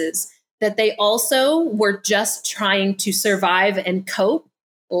experiences, that they also were just trying to survive and cope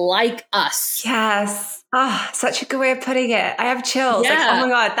like us. Yes. Oh, such a good way of putting it. I have chills. Yeah. Like, oh my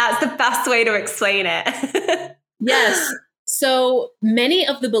God, that's the best way to explain it. Yes. So many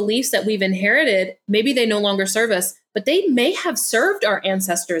of the beliefs that we've inherited, maybe they no longer serve us, but they may have served our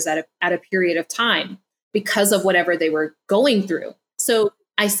ancestors at a period of time because of whatever they were going through. So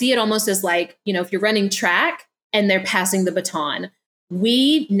I see it almost as like, if you're running track and they're passing the baton,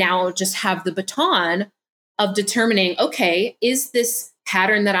 we now just have the baton of determining, okay, is this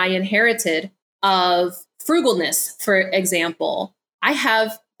pattern that I inherited of frugalness, for example? I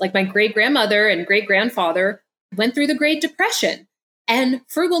have, like, my great-grandmother and great-grandfather went through the Great Depression, and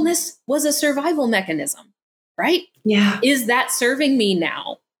frugalness was a survival mechanism, right? Yeah. Is that serving me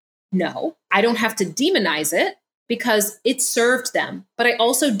now? No, I don't have to demonize it because it served them. But I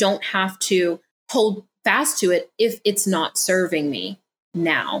also don't have to hold fast to it if it's not serving me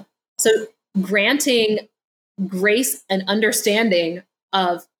now. So granting grace and understanding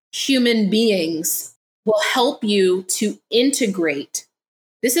of human beings will help you to integrate.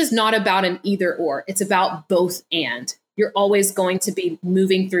 This is not about an either or, it's about both and. You're always going to be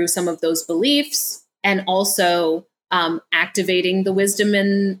moving through some of those beliefs and also activating the wisdom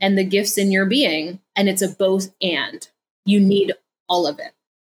and the gifts in your being. And it's a both and. You need all of it.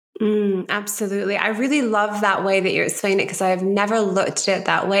 Absolutely. I really love that way that you explain it because I have never looked at it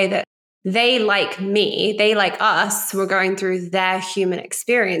that way, that they like me, they like us, we're going through their human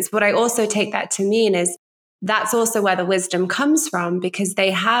experience. What I also take that to mean is that's also where the wisdom comes from, because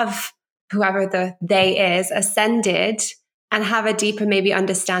they have, whoever the they is, ascended and have a deeper maybe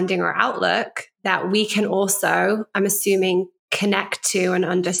understanding or outlook that we can also, I'm assuming, connect to and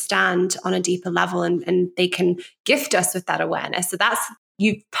understand on a deeper level, and they can gift us with that awareness. So that's,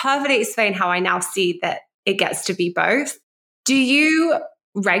 you perfectly explain how I now see that it gets to be both. Do you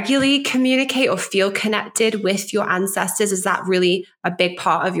regularly communicate or feel connected with your ancestors? Is that really a big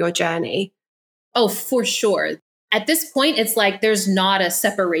part of your journey? Oh, for sure. At this point, it's like there's not a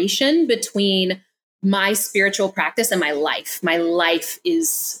separation between my spiritual practice and my life. My life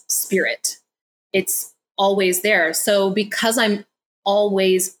is spirit. It's always there. So because I'm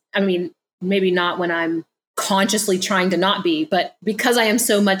always, I mean, maybe not when I'm consciously trying to not be, but because I am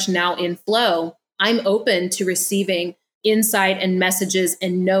so much now in flow, I'm open to receiving insight and messages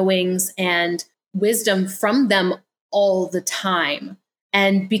and knowings and wisdom from them all the time.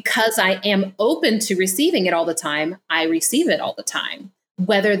 And because I am open to receiving it all the time, I receive it all the time,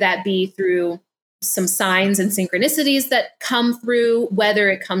 whether that be through some signs and synchronicities that come through, whether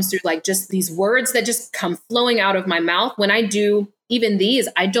it comes through like just these words that just come flowing out of my mouth. When I do even these,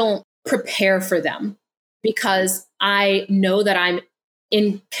 I don't prepare for them because I know that I'm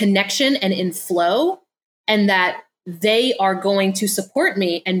in connection and in flow, and that they are going to support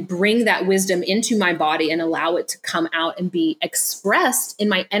me and bring that wisdom into my body and allow it to come out and be expressed in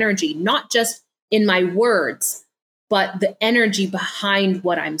my energy, not just in my words, but the energy behind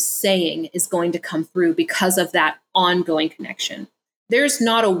what I'm saying is going to come through because of that ongoing connection. There's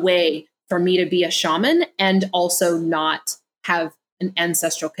not a way for me to be a shaman and also not have an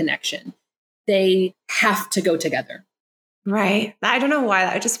ancestral connection. They have to go together. Right. I don't know why.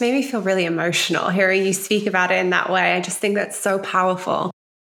 That just made me feel really emotional hearing you speak about it in that way. I just think that's so powerful.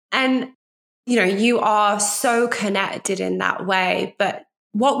 And, you know, you are so connected in that way. But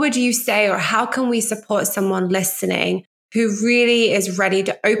what would you say, or how can we support someone listening who really is ready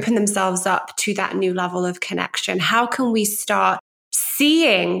to open themselves up to that new level of connection? How can we start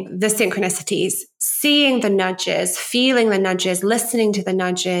seeing the synchronicities, seeing the nudges, feeling the nudges, listening to the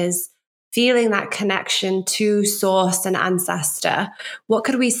nudges, feeling that connection to source and ancestor? What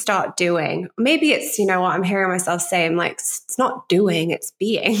could we start doing? Maybe it's, you know what, I'm hearing myself say, I'm like, it's not doing, it's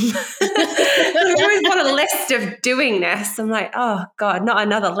being. I always want a list of doingness. I'm like, oh God, not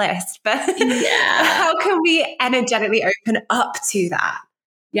another list. But how can we energetically open up to that?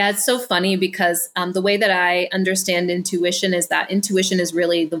 Yeah, it's so funny because the way that I understand intuition is that intuition is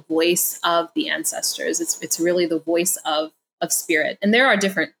really the voice of the ancestors. It's really the voice of spirit. And there are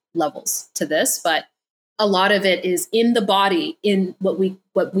different levels to this, but a lot of it is in the body, in what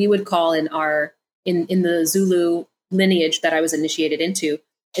we would call in the Zulu lineage that I was initiated into.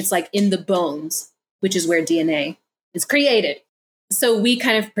 It's like in the bones, which is where DNA is created. So we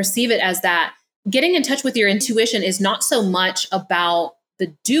kind of perceive it as that. Getting in touch with your intuition is not so much about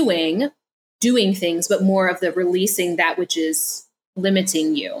the doing things, but more of the releasing that which is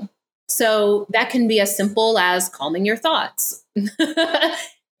limiting you. So that can be as simple as calming your thoughts.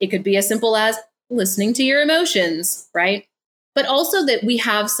 It could be as simple as listening to your emotions, right? But also that we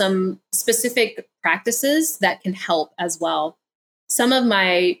have some specific practices that can help as well. Some of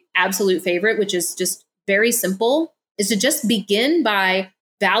my absolute favorite, which is just very simple, is to just begin by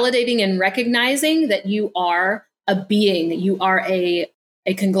validating and recognizing that you are a being, that you are a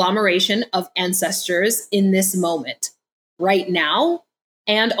conglomeration of ancestors in this moment, right now.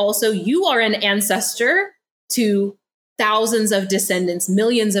 And also you are an ancestor to thousands of descendants,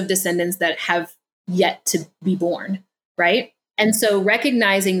 millions of descendants that have yet to be born, right? And so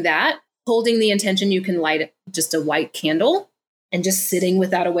recognizing that, holding the intention, you can light just a white candle and just sitting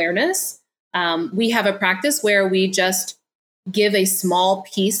with that awareness. We have a practice where we just give a small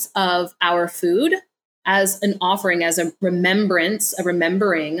piece of our food as an offering, as a remembrance, a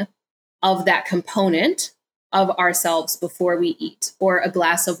remembering of that component of ourselves before we eat, or a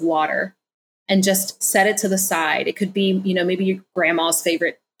glass of water, and just set it to the side. It could be, maybe your grandma's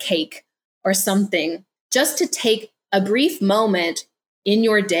favorite cake or something, just to take a brief moment in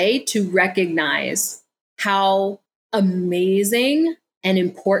your day to recognize how amazing and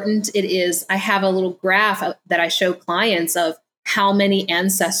important it is. I have a little graph that I show clients of how many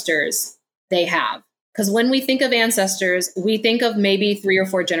ancestors they have. Because when we think of ancestors, we think of maybe 3 or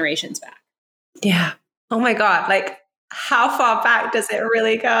 4 generations back. Yeah. Oh my God. Like, how far back does it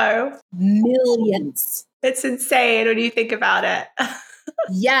really go? Millions. It's insane when you think about it.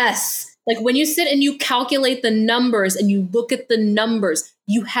 Yes. Like when you sit and you calculate the numbers and you look at the numbers,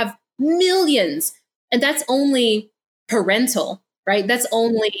 you have millions. And that's only parental, right? That's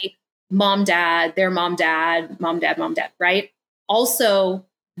only mom, dad, their mom, dad, mom, dad, right? Also,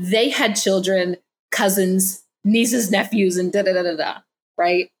 they had children, cousins, nieces, nephews, and da da da da da,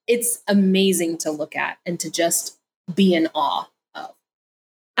 right? It's amazing to look at and to just be in awe of.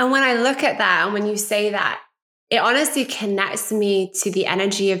 And when I look at that, and when you say that, it honestly connects me to the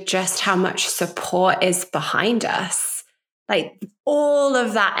energy of just how much support is behind us. Like all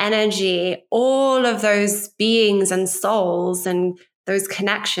of that energy, all of those beings and souls and those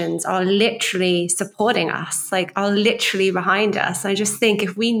connections are literally supporting us, like are literally behind us. I just think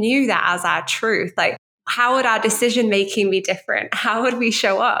if we knew that as our truth, like how would our decision making be different? How would we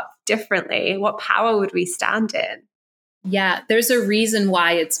show up differently? What power would we stand in? Yeah, there's a reason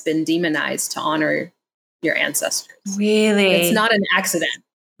why it's been demonized to honor your ancestors. Really? It's not an accident.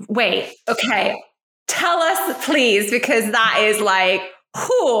 Wait, okay. Tell us, please, because that is like,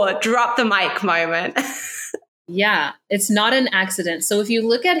 whoo, drop the mic moment. Yeah, it's not an accident. So if you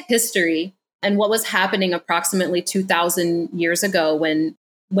look at history and what was happening approximately 2,000 years ago when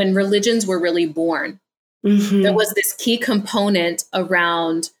religions were really born, there was this key component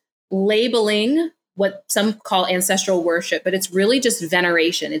around labeling what some call ancestral worship, but it's really just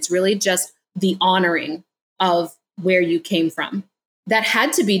veneration. It's really just the honoring of where you came from. That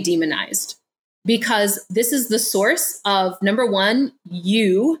had to be demonized because this is the source of, number one,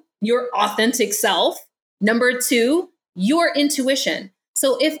 your authentic self. Number two, your intuition.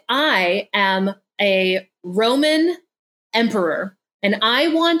 So if I am a Roman emperor and I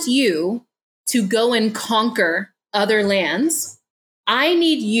want you to go and conquer other lands, I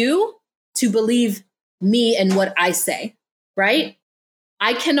need you to believe me and what I say, right?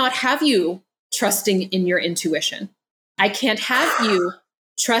 I cannot have you trusting in your intuition. I can't have you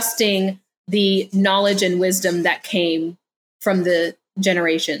trusting the knowledge and wisdom that came from the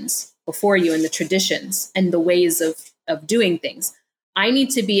generations before you and the traditions and the ways of doing things. I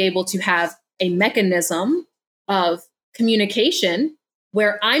need to be able to have a mechanism of communication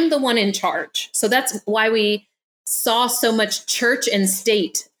where I'm the one in charge. So that's why we saw so much church and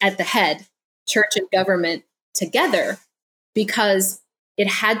state at the head, church and government together, because it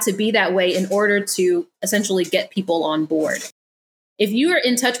had to be that way in order to essentially get people on board. If you are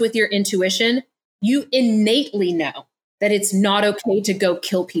in touch with your intuition, you innately know that it's not okay to go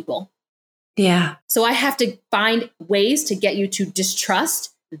kill people. Yeah. So I have to find ways to get you to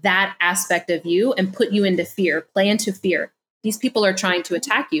distrust that aspect of you and put you into fear, play into fear. These people are trying to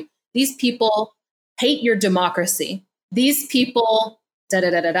attack you. These people hate your democracy. These people, da da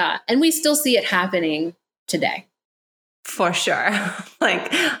da da da. And we still see it happening today. For sure.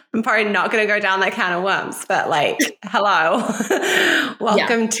 Like, I'm probably not going to go down that can of worms, but like, hello.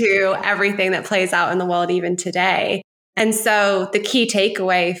 Welcome to everything that plays out in the world even today. And so the key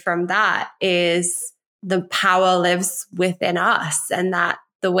takeaway from that is the power lives within us, and that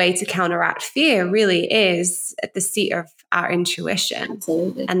the way to counteract fear really is at the seat of our intuition.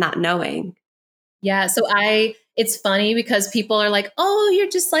 Absolutely. And that knowing. Yeah. So it's funny because people are like, oh, you're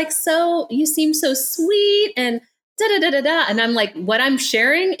just like, you seem so sweet and da da da da da. And I'm like, what I'm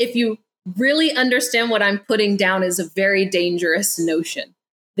sharing, if you really understand what I'm putting down, is a very dangerous notion.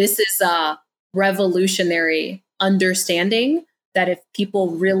 This is a revolutionary understanding that if people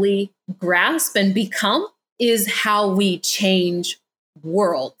really grasp and become, is how we change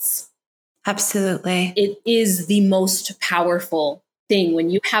worlds. Absolutely. It is the most powerful thing when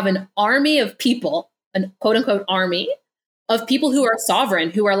you have an army of people, an quote unquote army of people who are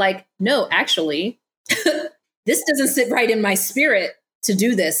sovereign, who are like, no, actually, this doesn't sit right in my spirit to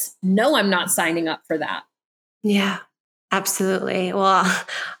do this. No, I'm not signing up for that. Yeah, absolutely. Well,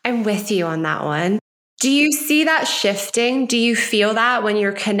 I'm with you on that one. Do you see that shifting? Do you feel that when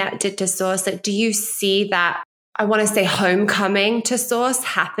you're connected to source? Like, do you see that, I want to say, homecoming to source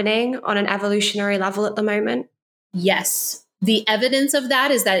happening on an evolutionary level at the moment? Yes. The evidence of that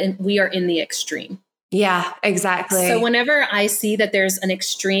is that we are in the extreme. Yeah, exactly. So whenever I see that there's an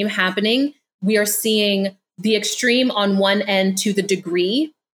extreme happening, we are seeing the extreme on one end to the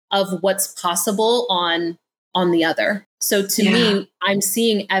degree of what's possible on the other. So to me, I'm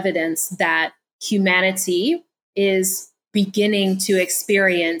seeing evidence that humanity is beginning to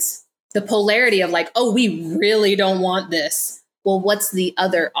experience the polarity of like, oh, we really don't want this. Well, what's the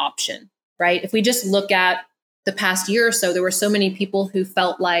other option, right? If we just look at the past year or so, there were so many people who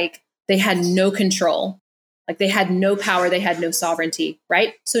felt like they had no control, like they had no power, they had no sovereignty,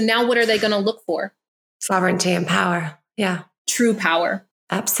 right? So now what are they going to look for? Sovereignty and power. Yeah. True power.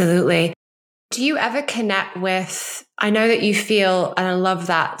 Absolutely. Do you ever connect with, I know that you feel, and I love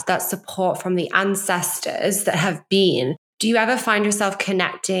that support from the ancestors that have been, do you ever find yourself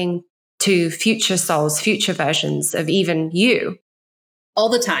connecting to future souls, future versions of even you? All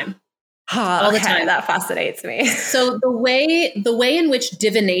the time. Oh, all the time. That fascinates me. So the way in which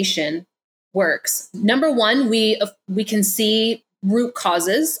divination works, number one, we can see root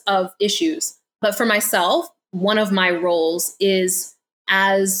causes of issues. But for myself, one of my roles is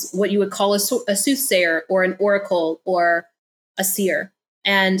as what you would call a soothsayer or an oracle or a seer.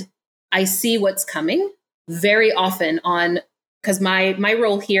 And I see what's coming very often because my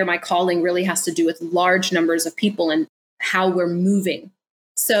role here, my calling really has to do with large numbers of people and how we're moving.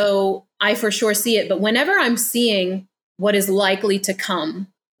 So I for sure see it. But whenever I'm seeing what is likely to come,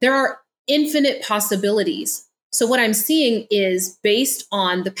 there are infinite possibilities. So what I'm seeing is based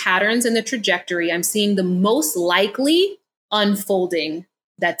on the patterns and the trajectory, I'm seeing the most likely unfolding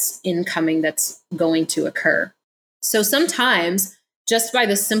that's incoming, that's going to occur. So sometimes just by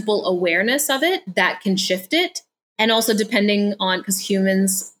the simple awareness of it, that can shift it. And also depending on, because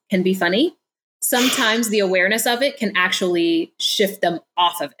humans can be funny, sometimes the awareness of it can actually shift them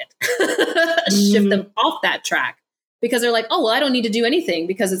off of it, shift them off that track because they're like, oh, well, I don't need to do anything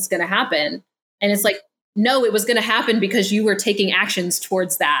because it's going to happen. And it's like, no, it was going to happen because you were taking actions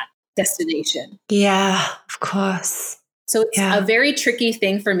towards that destination. Yeah, of course. So it's a very tricky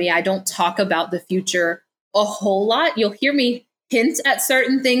thing for me. I don't talk about the future a whole lot. You'll hear me hint at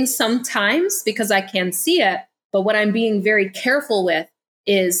certain things sometimes because I can see it. But what I'm being very careful with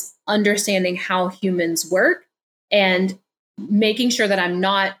is understanding how humans work and making sure that I'm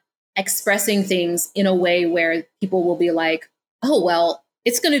not expressing things in a way where people will be like, oh, well,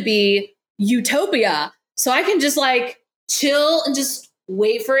 it's going to be utopia. So I can just like chill and just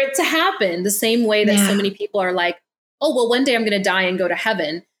wait for it to happen. The same way that so many people are like, oh, well, one day I'm going to die and go to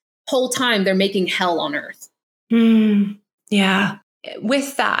heaven. Whole time they're making hell on earth. Yeah.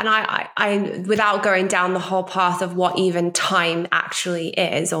 With that, and I, without going down the whole path of what even time actually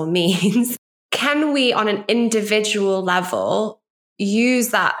is or means, can we on an individual level use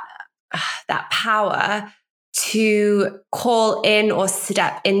that power to call in or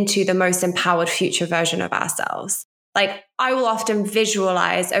step into the most empowered future version of ourselves? Like I will often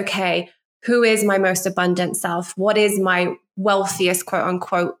visualize, okay, who is my most abundant self? What is my wealthiest quote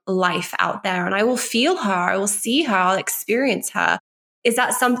unquote life out there? And I will feel her, I will see her, I'll experience her. Is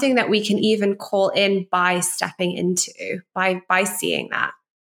that something that we can even call in by stepping into, by seeing that?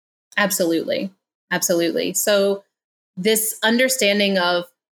 Absolutely. Absolutely. So this understanding of,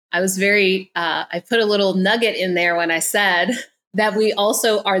 I put a little nugget in there when I said that we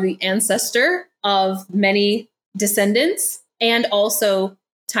also are the ancestor of many descendants, and also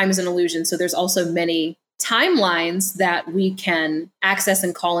time is an illusion. So there's also many timelines that we can access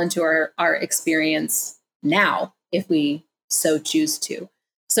and call into our experience now if we so choose to.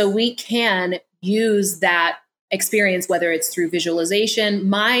 So we can use that experience, whether it's through visualization.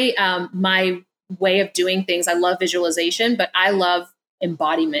 My way of doing things, I love visualization, but I love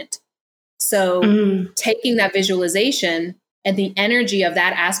embodiment. So taking that visualization and the energy of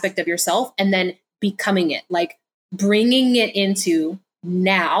that aspect of yourself and then becoming it, like bringing it into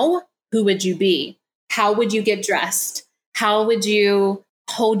now, who would you be? How would you get dressed? How would you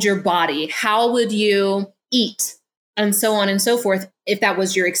hold your body? How would you eat? And so on and so forth, if that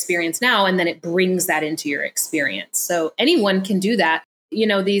was your experience now, and then it brings that into your experience. So anyone can do that. You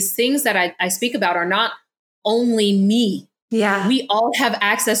know, these things that I speak about are not only me. Yeah. We all have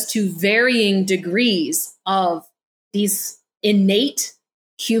access to varying degrees of these innate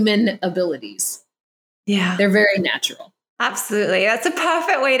human abilities. Yeah. They're very natural. Absolutely. That's a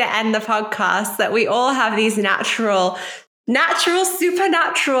perfect way to end the podcast, that we all have these natural,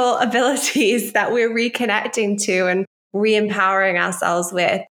 supernatural abilities that we're reconnecting to and re-empowering ourselves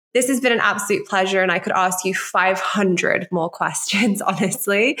with. This has been an absolute pleasure, and I could ask you 500 more questions,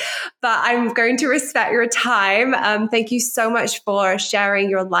 honestly, but I'm going to respect your time. Thank you so much for sharing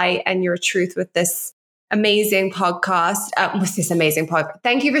your light and your truth with this amazing podcast.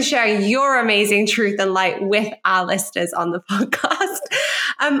 Thank you for sharing your amazing truth and light with our listeners on the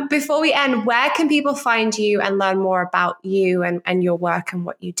podcast. Before we end, where can people find you and learn more about you and your work and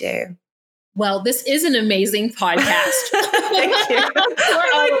what you do? Well, this is an amazing podcast. Thank you. I'm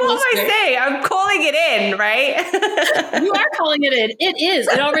like, what am I saying? I'm calling it in, right? You are calling it in. It is.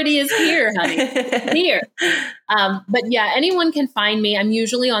 It already is here, honey. It's here. But yeah, anyone can find me. I'm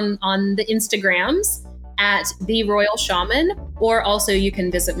usually on the Instagrams at The Royal Shaman, or also you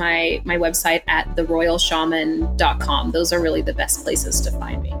can visit my website at theroyalshaman.com. Those are really the best places to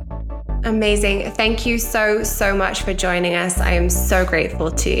find me. Amazing. Thank you so much for joining us. I am so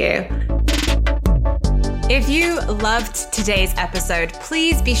grateful to you. If you loved today's episode,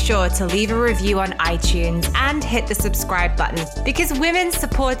 please be sure to leave a review on iTunes and hit the subscribe button, because women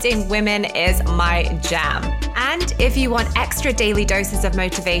supporting women is my jam. And if you want extra daily doses of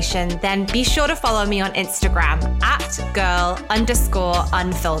motivation, then be sure to follow me on Instagram at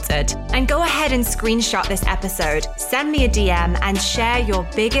girl_unfiltered. And go ahead and screenshot this episode, send me a DM, and share your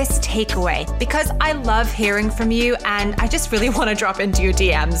biggest takeaway, because I love hearing from you and I just really want to drop into your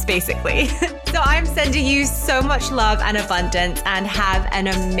DMs, basically. So I'm sending you so much love and abundance, and have an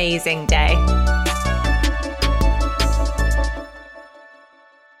amazing day.